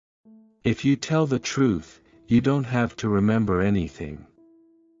If you tell the truth, you don't have to remember anything.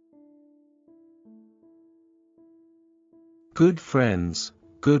 Good friends,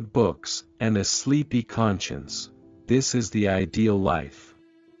 good books, and a sleepy conscience, this is the ideal life.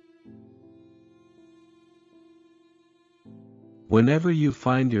 Whenever you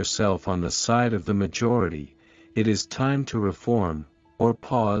find yourself on the side of the majority, it is time to reform, or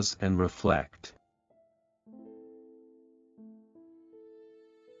pause and reflect.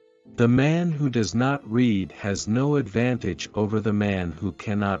 The man who does not read has no advantage over the man who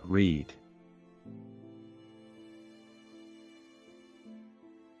cannot read.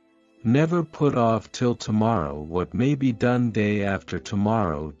 Never put off till tomorrow what may be done day after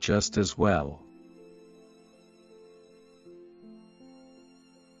tomorrow just as well.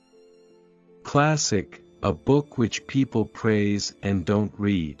 Classic, a book which people praise and don't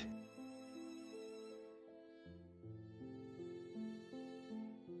read.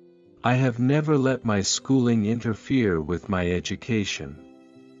 I have never let my schooling interfere with my education.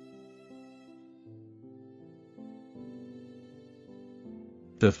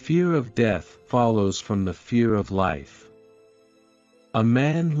 The fear of death follows from the fear of life. A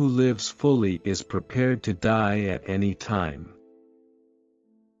man who lives fully is prepared to die at any time.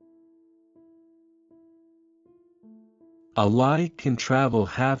 A lie can travel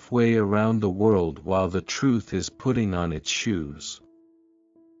halfway around the world while the truth is putting on its shoes.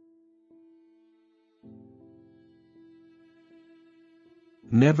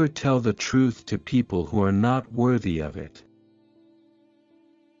 Never tell the truth to people who are not worthy of it.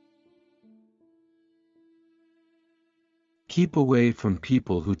 Keep away from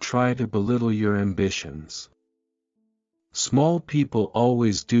people who try to belittle your ambitions. Small people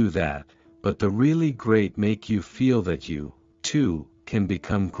always do that, but the really great make you feel that you, too, can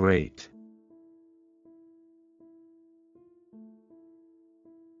become great.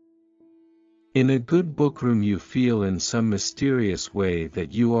 In a good bookroom you feel in some mysterious way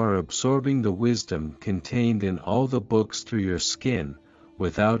that you are absorbing the wisdom contained in all the books through your skin,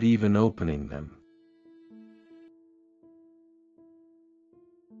 without even opening them.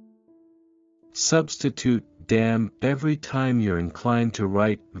 Substitute damn every time you're inclined to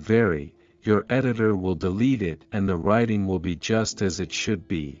write very. Your editor will delete it and the writing will be just as it should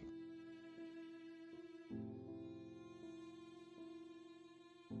be.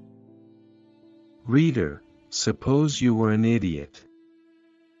 Reader, suppose you were an idiot.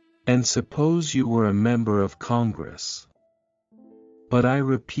 And suppose you were a member of Congress. But I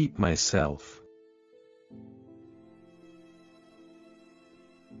repeat myself.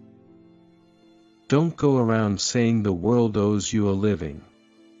 Don't go around saying the world owes you a living.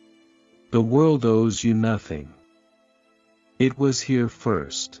 The world owes you nothing. It was here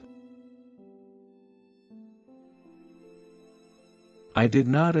first. I did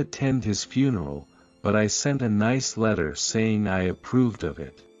not attend his funeral, but I sent a nice letter saying I approved of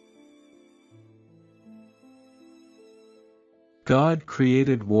it. God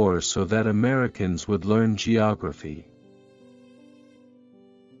created war so that Americans would learn geography.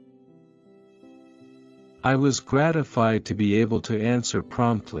 I was gratified to be able to answer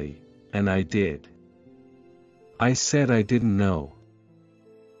promptly, and I did. I said I didn't know.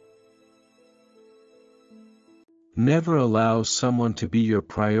 Never allow someone to be your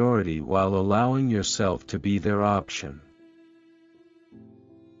priority while allowing yourself to be their option.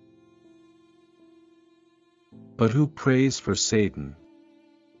 But who prays for Satan?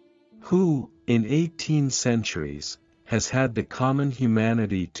 Who, in 18 centuries, has had the common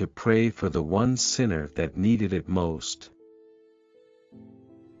humanity to pray for the one sinner that needed it most?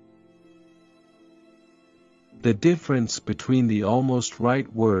 The difference between the almost right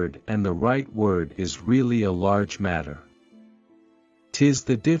word and the right word is really a large matter. 'Tis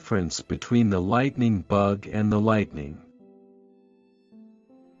the difference between the lightning bug and the lightning.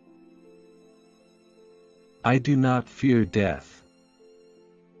 I do not fear death.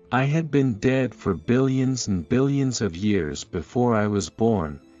 I had been dead for billions and billions of years before I was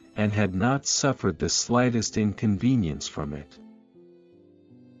born, and had not suffered the slightest inconvenience from it.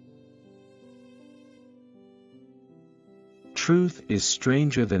 Truth is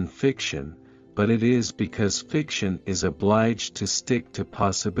stranger than fiction, but it is because fiction is obliged to stick to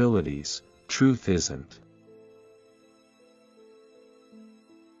possibilities, truth isn't.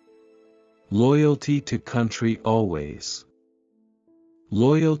 Loyalty to country always.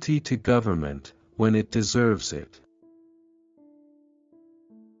 Loyalty to government, when it deserves it.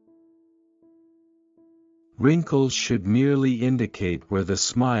 Wrinkles should merely indicate where the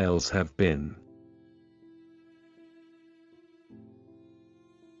smiles have been.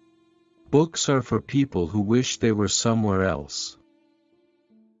 Books are for people who wish they were somewhere else.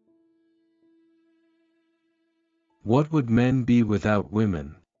 What would men be without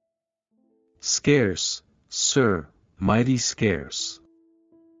women? Scarce, sir, mighty scarce.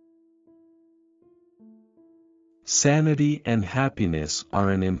 Sanity and happiness are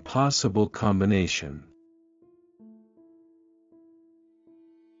an impossible combination.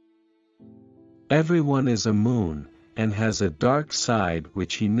 Everyone is a moon, and has a dark side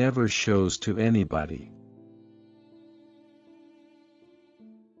which he never shows to anybody.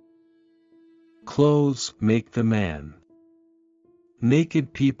 Clothes make the man.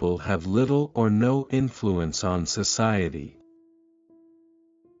 Naked people have little or no influence on society.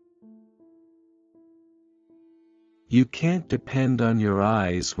 You can't depend on your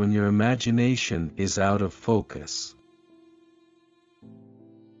eyes when your imagination is out of focus.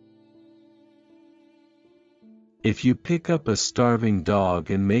 If you pick up a starving dog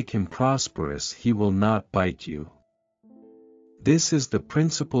and make him prosperous, he will not bite you. This is the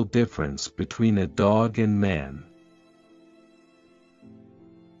principal difference between a dog and man.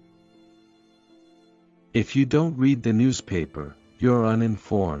 If you don't read the newspaper, you're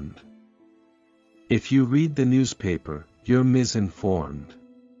uninformed. If you read the newspaper, you're misinformed.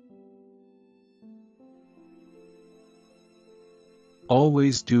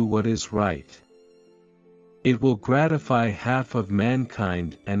 Always do what is right. It will gratify half of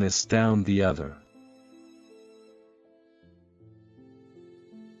mankind and astound the other.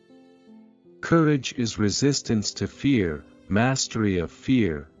 Courage is resistance to fear, mastery of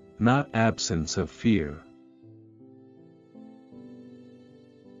fear, not absence of fear.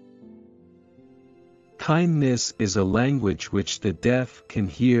 Kindness is a language which the deaf can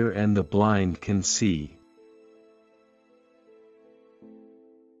hear and the blind can see.